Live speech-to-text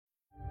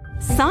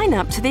Sign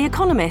up to The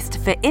Economist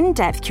for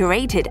in-depth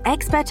curated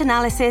expert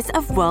analysis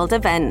of world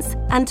events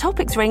and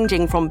topics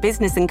ranging from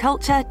business and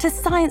culture to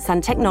science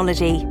and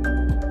technology.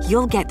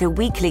 You'll get the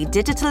weekly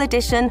digital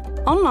edition,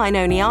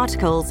 online-only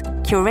articles,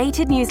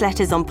 curated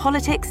newsletters on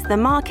politics, the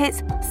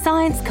markets,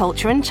 science,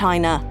 culture and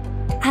China,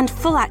 and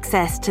full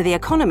access to The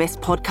Economist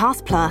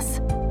Podcast Plus.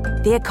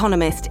 The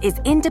Economist is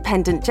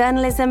independent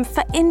journalism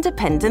for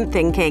independent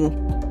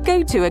thinking.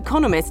 Go to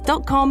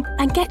economist.com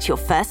and get your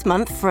first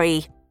month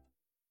free.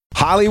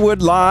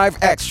 Hollywood Live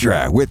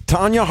Extra with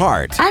Tanya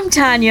Hart. I'm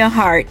Tanya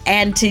Hart,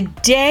 and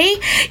today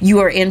you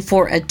are in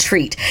for a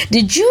treat.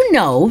 Did you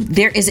know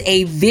there is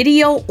a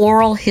video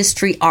oral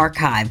history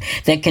archive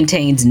that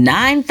contains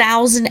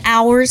 9,000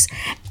 hours,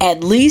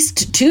 at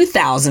least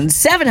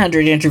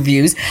 2,700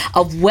 interviews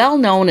of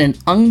well-known and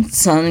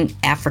unsung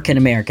African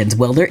Americans?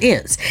 Well, there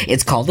is.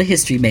 It's called The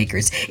History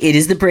Makers. It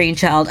is the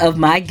brainchild of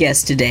my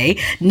guest today,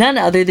 none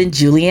other than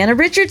Julieanna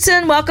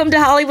Richardson. Welcome to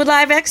Hollywood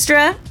Live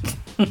Extra.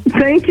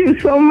 Thank you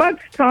so much,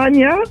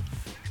 Tanya.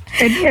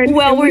 And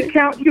we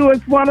count you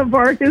as one of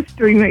our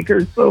history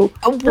makers. So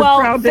we're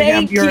proud to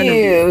have your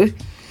interview.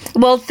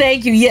 Well,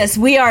 thank you. Yes,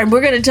 we are. And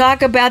we're going to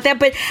talk about that.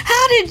 But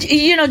how did,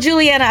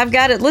 Julieanna, I've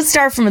got it. Let's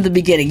start from the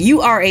beginning.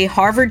 You are a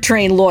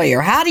Harvard-trained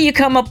lawyer. How do you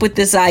come up with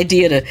this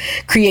idea to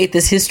create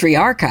this history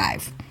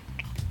archive?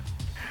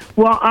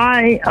 Well,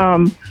 I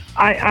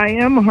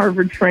am a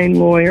Harvard-trained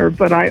lawyer,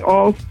 but I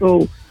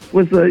also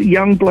was a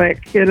young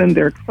black kid in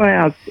their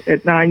class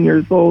at 9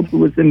 years old who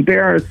was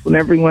embarrassed when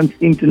everyone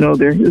seemed to know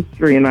their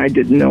history and I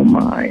didn't know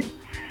mine.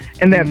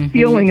 And that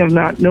feeling of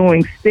not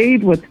knowing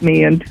stayed with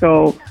me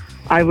until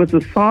I was a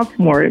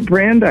sophomore at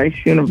Brandeis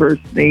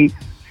University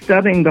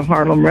studying the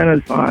Harlem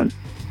Renaissance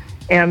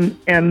and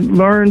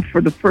learned for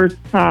the first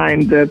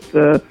time that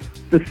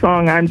the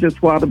song I'm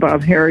Just Wild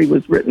About Harry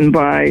was written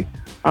by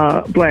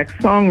a black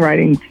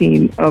songwriting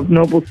team of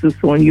Noble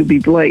Sissle and U.B.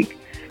 Blake.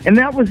 And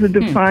that was a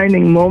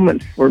defining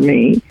moment for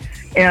me.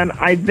 And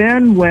I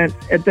then went,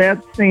 at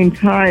that same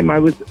time, I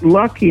was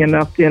lucky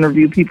enough to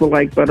interview people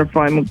like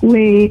Butterfly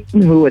McGueen,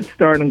 who had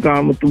starred in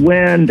Gone with the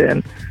Wind,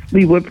 and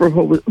Lee Whipper,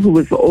 who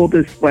was the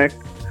oldest black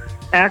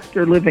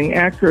living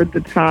actor at the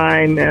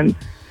time, and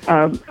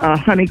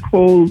Honey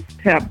Cole's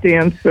tap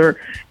dancer.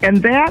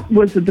 And that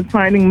was a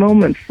defining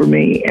moment for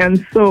me.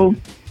 And so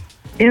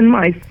in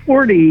my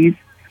 40s,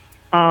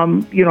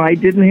 I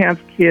didn't have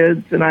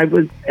kids, and I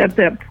was at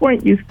that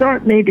point, you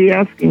start maybe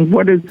asking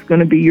what is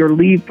going to be your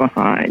leave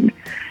behind.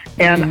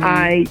 And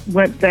I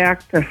went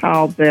back to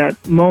how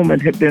that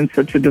moment had been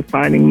such a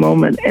defining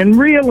moment and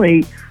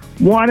really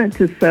wanted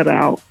to set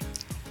out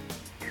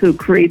to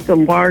create the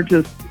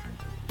largest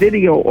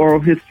video oral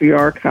history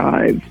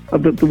archive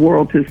that the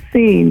world has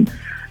seen,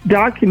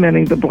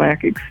 documenting the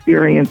black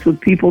experience with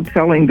people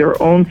telling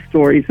their own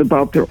stories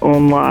about their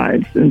own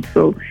lives. And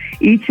so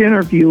each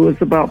interview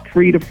is about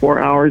 3 to 4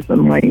 hours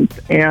in length,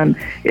 and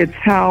it's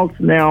housed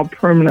now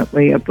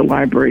permanently at the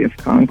Library of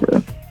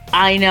Congress.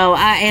 I know.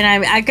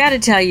 I got to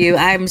tell you,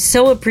 I'm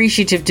so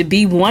appreciative to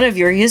be one of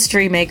your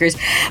history makers.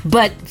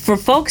 But for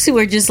folks who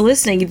are just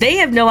listening, they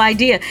have no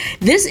idea.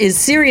 This is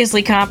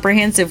seriously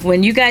comprehensive.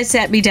 When you guys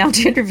sat me down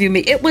to interview me,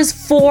 it was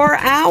 4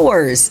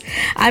 hours.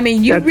 I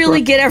mean, you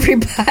really get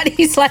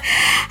everybody's like,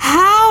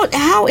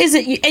 how is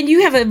it? And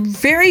you have a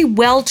very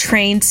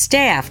well-trained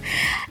staff.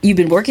 You've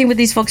been working with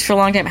these folks for a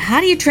long time.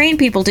 How do you train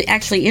people to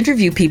actually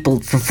interview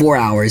people for 4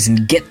 hours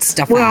and get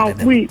stuff out of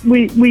them? Well,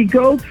 we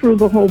go through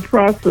the whole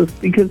process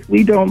because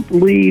we don't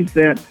believe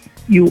that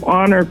you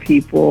honor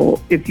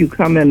people if you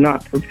come in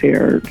not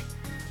prepared.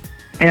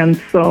 And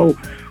so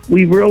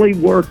we really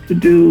work to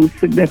do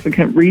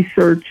significant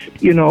research,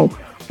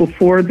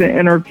 before the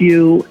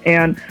interview.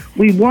 And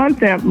we want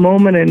that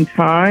moment in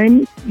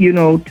time,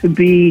 to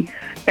be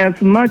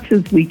as much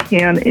as we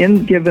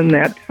can given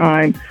that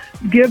time,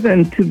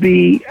 given to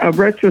be a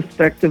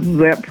retrospective of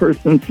that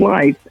person's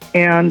life.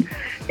 And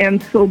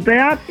so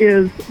that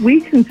is, we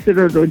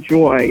consider it a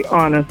joy,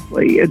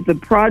 honestly. It's a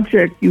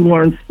project, you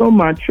learn so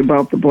much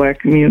about the black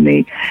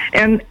community.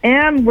 And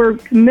we're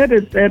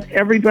committed that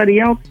everybody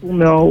else will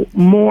know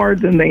more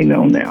than they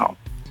know now.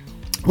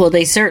 Well,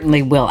 they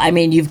certainly will. I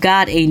mean, you've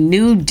got a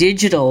new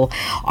digital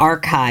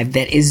archive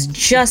that is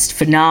just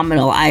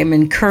phenomenal. I'm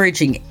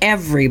encouraging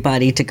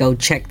everybody to go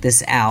check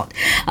this out.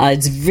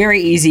 It's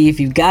very easy. If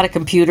you've got a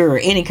computer or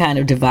any kind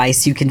of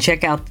device, you can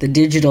check out the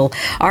digital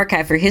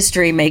archive for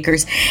history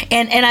makers.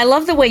 And I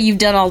love the way you've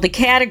done all the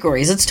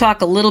categories. Let's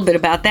talk a little bit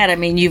about that. I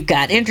mean, you've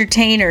got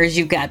entertainers,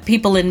 you've got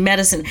people in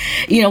medicine.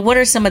 What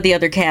are some of the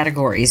other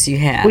categories you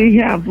have? We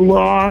have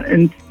law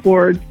and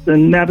sports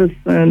and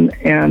medicine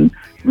and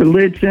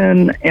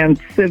religion and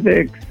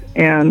civics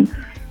and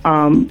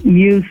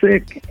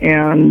music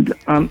and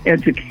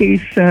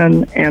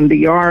education and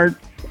the arts,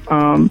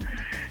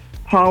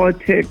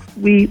 politics.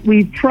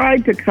 We've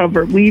tried to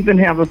cover, we even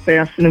have a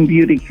fashion and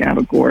beauty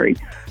category.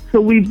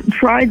 So we've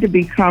tried to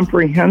be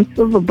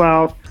comprehensive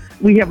about,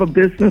 we have a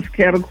business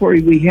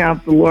category, we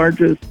have the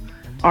largest,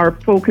 our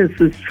focus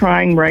is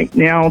trying right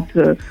now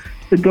to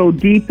to go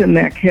deep in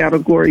that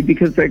category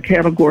because that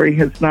category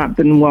has not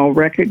been well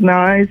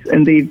recognized,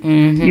 and they've,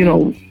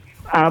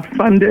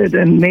 funded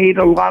and made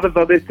a lot of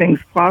other things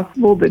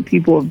possible that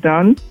people have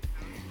done.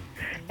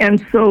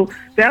 And so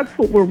that's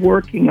what we're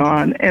working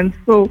on. And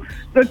so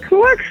the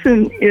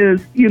collection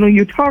is,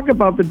 you talk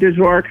about the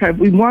digital archive.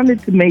 We wanted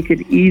to make it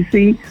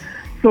easy,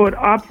 so it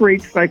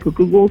operates like a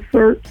Google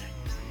search.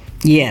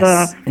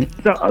 Yes.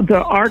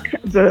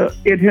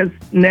 It has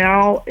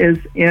now is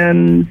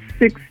in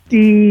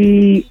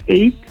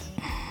 68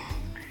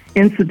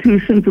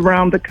 institutions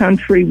around the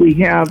country. We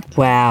have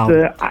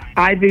the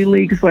Ivy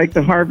Leagues like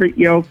the Harvard,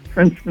 Yale,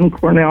 Princeton,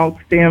 Cornell,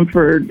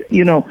 Stanford.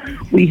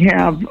 We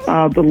have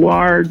the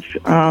large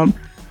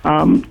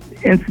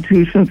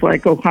institutions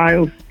like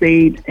Ohio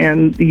State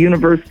and the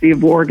University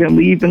of Oregon.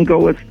 We even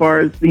go as far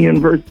as the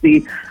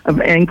University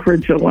of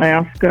Anchorage,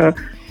 Alaska.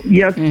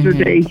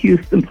 Yesterday,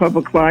 Houston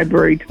Public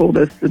Library told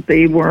us that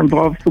they were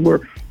involved, so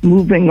we're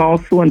moving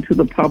also into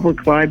the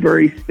public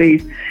library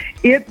space.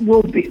 It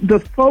will be, the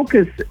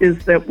focus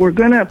is that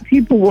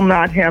people will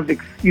not have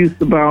excuse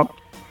about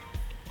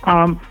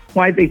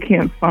why they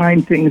can't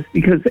find things,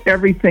 because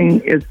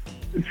everything is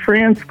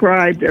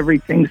transcribed,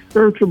 everything's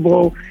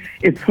searchable,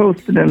 it's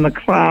hosted in the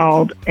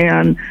cloud,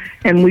 and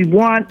we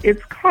want,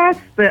 it's cost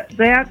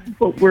that's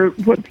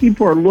what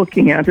people are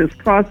looking at. It's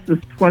cost us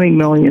 $20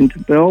 million to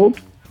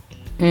build.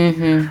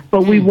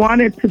 But we want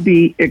it to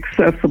be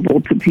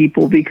accessible to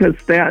people, because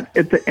that,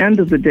 at the end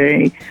of the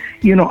day,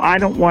 I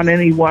don't want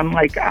anyone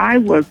like I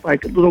was,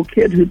 like a little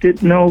kid who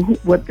didn't know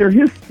what their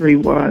history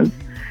was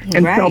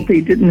and felt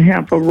they didn't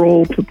have a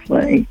role to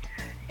play.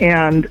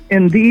 And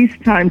in these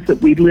times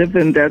that we live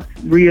in, that's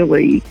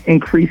really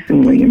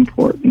increasingly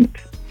important.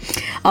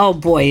 Oh,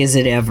 boy, is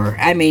it ever.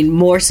 I mean,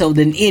 more so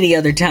than any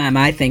other time,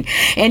 I think.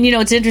 And,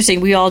 it's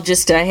interesting. We all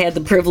just had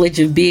the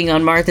privilege of being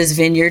on Martha's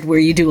Vineyard, where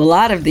you do a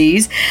lot of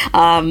these,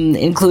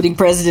 including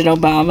President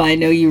Obama. I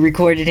know you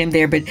recorded him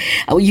there, but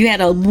you had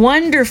a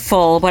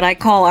wonderful, what I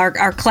call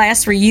our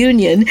class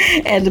reunion,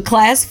 and the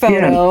class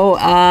photo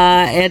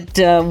at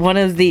one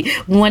of the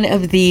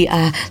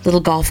little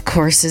golf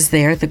courses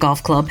there at the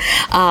golf club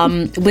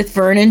with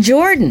Vernon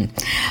Jordan,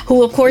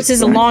 who, of course,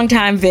 is a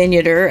longtime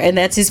vineyarder, and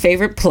that's his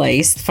favorite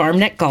place. Farm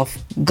Neck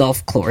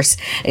Golf Course,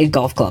 a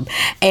golf club.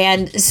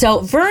 And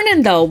so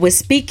Vernon, though, was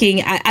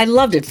speaking. I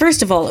loved it.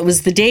 First of all, it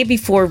was the day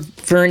before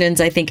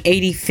Vernon's, I think,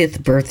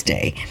 85th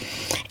birthday.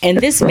 And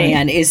this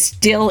man is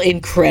still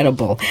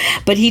incredible.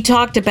 But he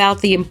talked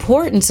about the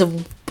importance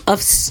of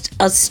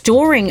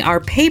storing our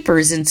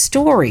papers and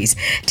stories.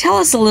 Tell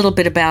us a little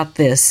bit about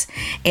this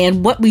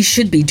and what we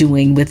should be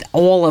doing with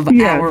all of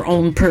our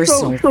own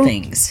personal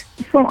things.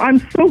 So I'm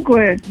so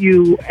glad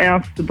you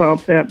asked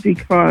about that,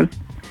 because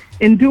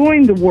in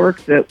doing the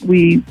work that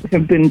we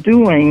have been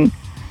doing,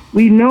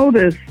 we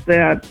noticed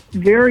that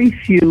very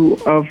few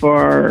of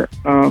our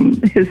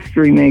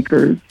history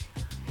makers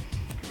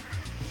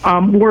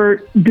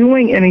were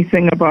doing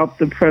anything about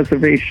the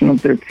preservation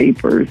of their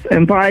papers.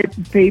 And by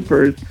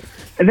papers,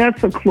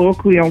 that's a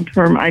colloquial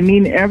term. I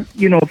mean,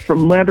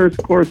 from letters,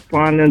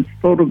 correspondence,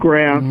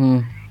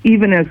 photographs,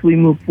 even as we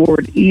move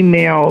forward,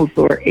 emails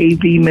or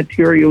AV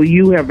material.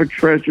 You have a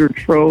treasure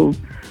trove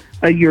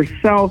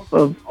yourself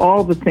of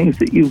all the things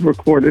that you've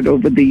recorded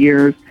over the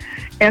years,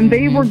 and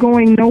they were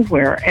going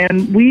nowhere.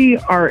 And we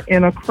are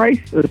in a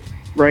crisis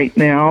right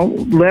now.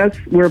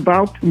 We're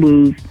about to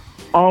lose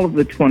all of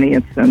the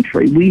 20th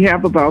century. We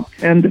have about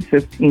 10 to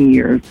 15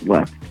 years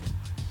left.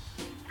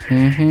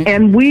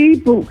 And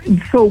we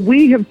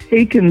have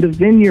taken the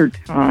vineyard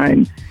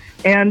time,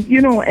 and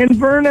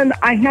Vernon,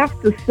 I have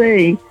to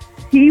say,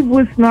 he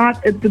was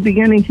not at the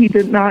beginning. He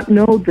did not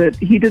know that.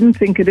 He didn't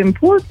think it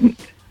important.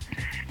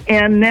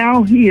 And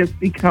now he has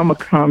become a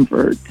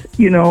convert,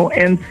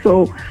 and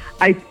so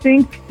I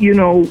think,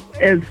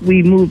 as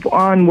we move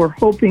on, we're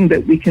hoping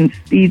that we can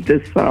speed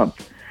this up,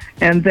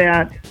 and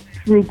that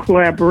through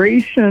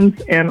collaborations,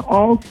 and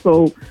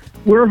also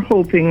we're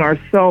hoping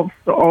ourselves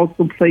to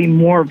also play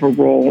more of a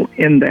role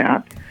in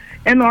that.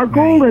 And our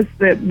goal is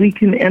that we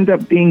can end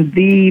up being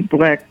the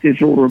Black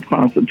digital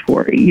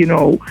repository,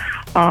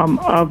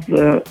 of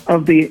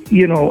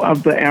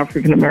the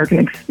African American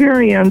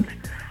experience.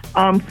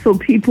 So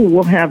people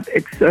will have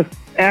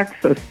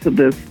access to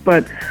this.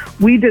 But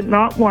we did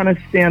not want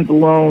to stand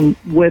alone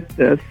with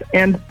this.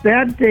 And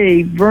that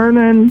day,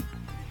 Vernon,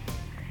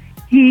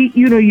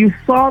 you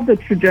saw the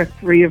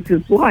trajectory of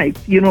his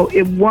life.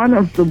 One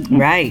of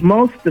the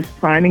most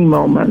defining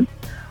moments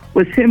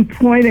was him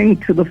pointing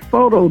to the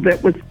photo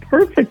that was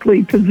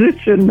perfectly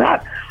positioned.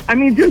 Our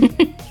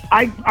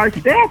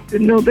staff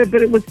didn't know that,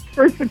 but it was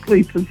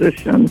perfectly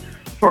positioned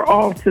for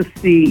all to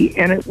see.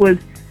 And it was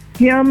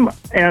him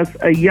as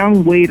a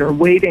young waiter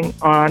waiting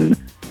on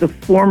the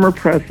former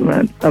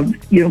president of,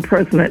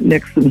 President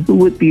Nixon, who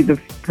would be the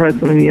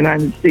president of the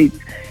United States,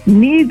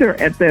 neither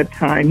at that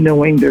time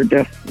knowing their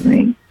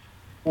destiny.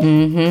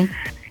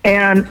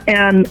 And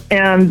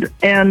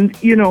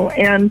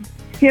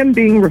him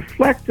being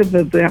reflective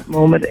of that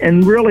moment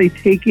and really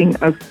taking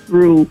us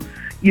through,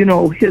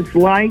 his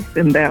life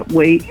in that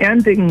way,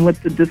 ending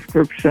with the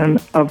description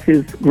of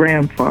his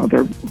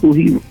grandfather, who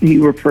he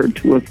referred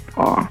to as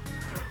Pa,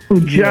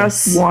 who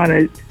just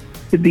wanted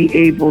to be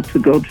able to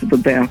go to the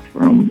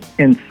bathroom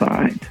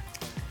inside.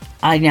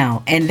 I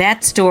know. And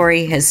that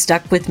story has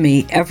stuck with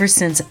me ever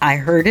since I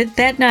heard it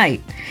that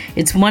night.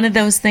 It's one of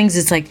those things,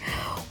 it's like,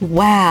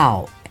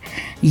 wow.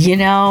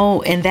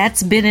 And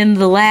that's been in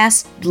the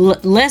less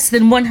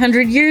than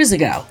 100 years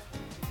ago.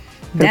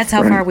 That's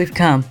how far we've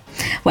come.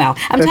 Wow.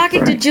 I'm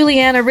talking to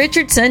Julieanna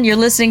Richardson. You're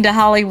listening to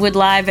Hollywood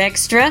Live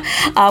Extra.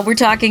 We're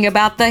talking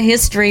about the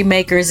history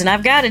makers. And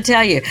I've got to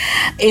tell you,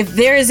 if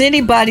there is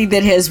anybody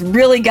that has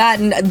really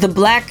gotten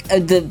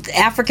the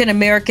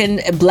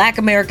African-American, Black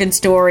American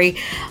story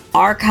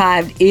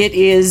archived, it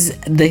is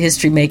the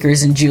history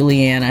makers and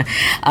Julieanna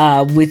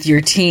with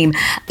your team.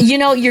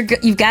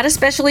 You've got a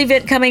special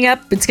event coming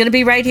up. It's going to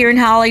be right here in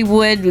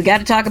Hollywood. We got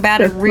to talk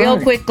about it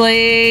real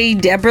quickly.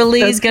 Deborah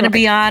Lee is going to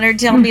be honored.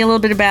 Tell me a little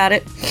bit about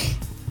it.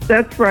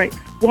 That's right.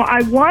 Well,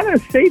 I want to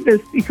say this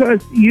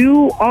because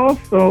you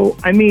also,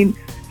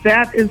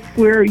 that is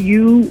where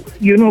you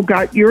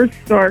got your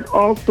start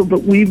also,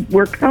 but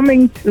we're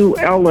coming to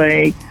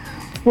LA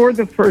for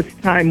the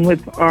first time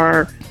with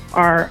our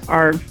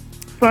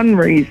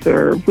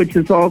fundraiser, which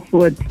is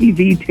also a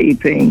TV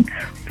taping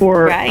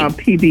for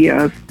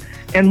PBS.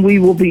 And we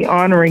will be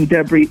honoring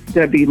Debbie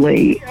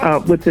Lee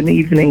with an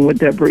evening with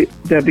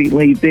Debbie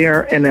Lee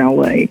there in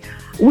LA.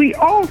 We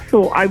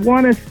also, I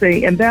want to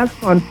say, and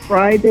that's on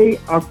Friday,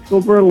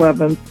 October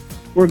 11th,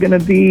 we're going to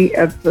be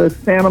at the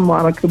Santa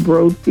Monica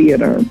Broad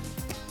Theater.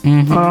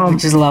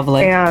 Which is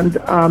lovely. And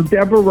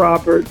Deborah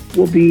Roberts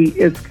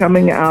is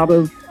coming out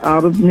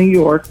of New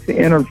York to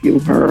interview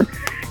her.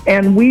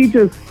 And we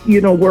just,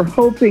 we're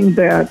hoping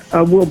that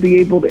we'll be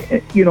able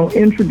to,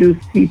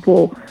 introduce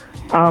people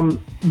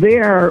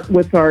there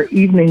with our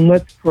Evening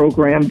Lit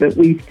program that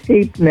we've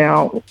taped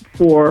now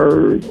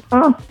for,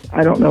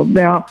 I don't know,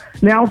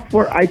 now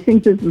for, I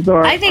think this is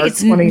our, I think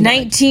it's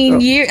 19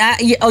 years.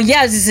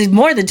 This is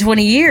more than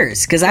 20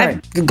 years because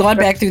I've gone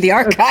back through the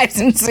archives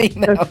and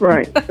seen them. That's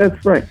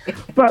right.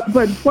 But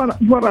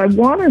what I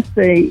want to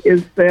say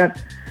is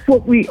that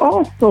what we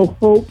also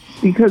hope,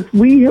 because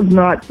we have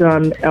not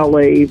done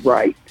LA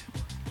right,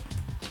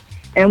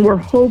 and we're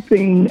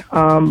hoping,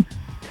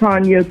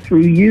 Tanya,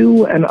 through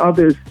you and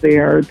others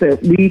there,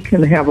 that we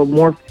can have a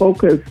more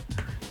focused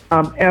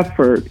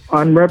effort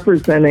on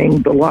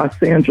representing the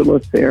Los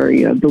Angeles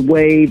area the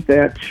way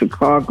that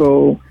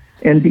Chicago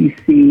and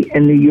D.C.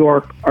 and New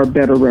York are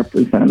better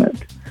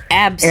represented.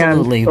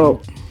 Absolutely.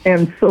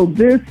 And so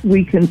this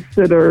we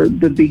consider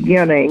the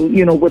beginning,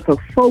 with a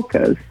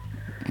focus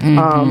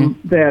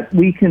that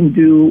we can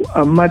do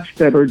a much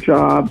better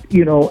job,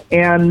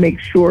 and make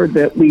sure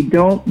that we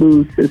don't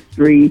lose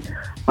history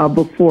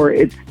before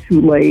it's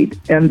too late,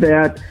 and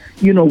that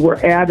we're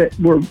at it.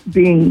 We're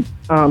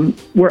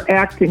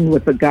acting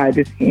with a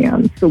guided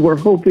hand. So we're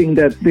hoping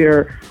that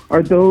there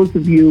are those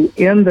of you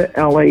in the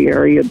LA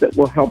area that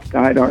will help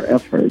guide our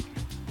efforts.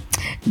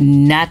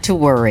 Not to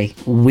worry.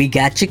 We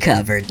got you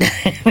covered.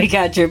 We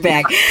got your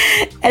back.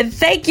 And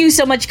thank you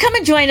so much. Come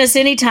and join us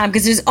anytime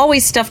because there's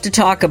always stuff to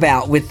talk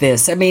about with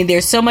this.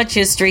 There's so much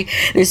history.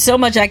 There's so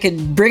much I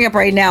could bring up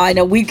right now. I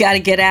know we've got to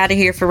get out of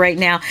here for right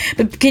now.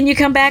 But can you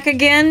come back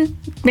again?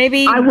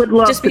 Maybe I would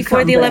love just to before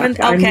come the back.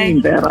 11th? Okay. I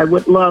mean that. I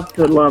would love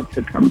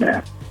to come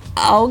back.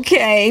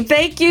 Okay,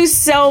 thank you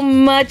so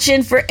much.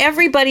 And for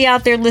everybody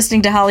out there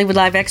listening to Hollywood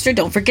Live Extra,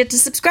 don't forget to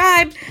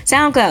subscribe.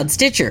 SoundCloud,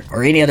 Stitcher,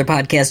 or any other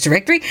podcast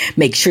directory.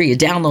 Make sure you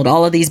download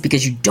all of these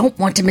because you don't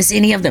want to miss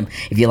any of them.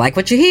 If you like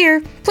what you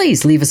hear,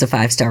 please leave us a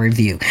 5-star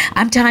review.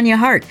 I'm Tanya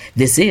Hart.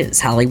 This is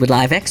Hollywood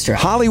Live Extra.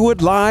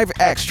 Hollywood Live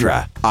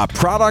Extra, a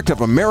product of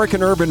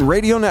American Urban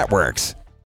Radio Networks.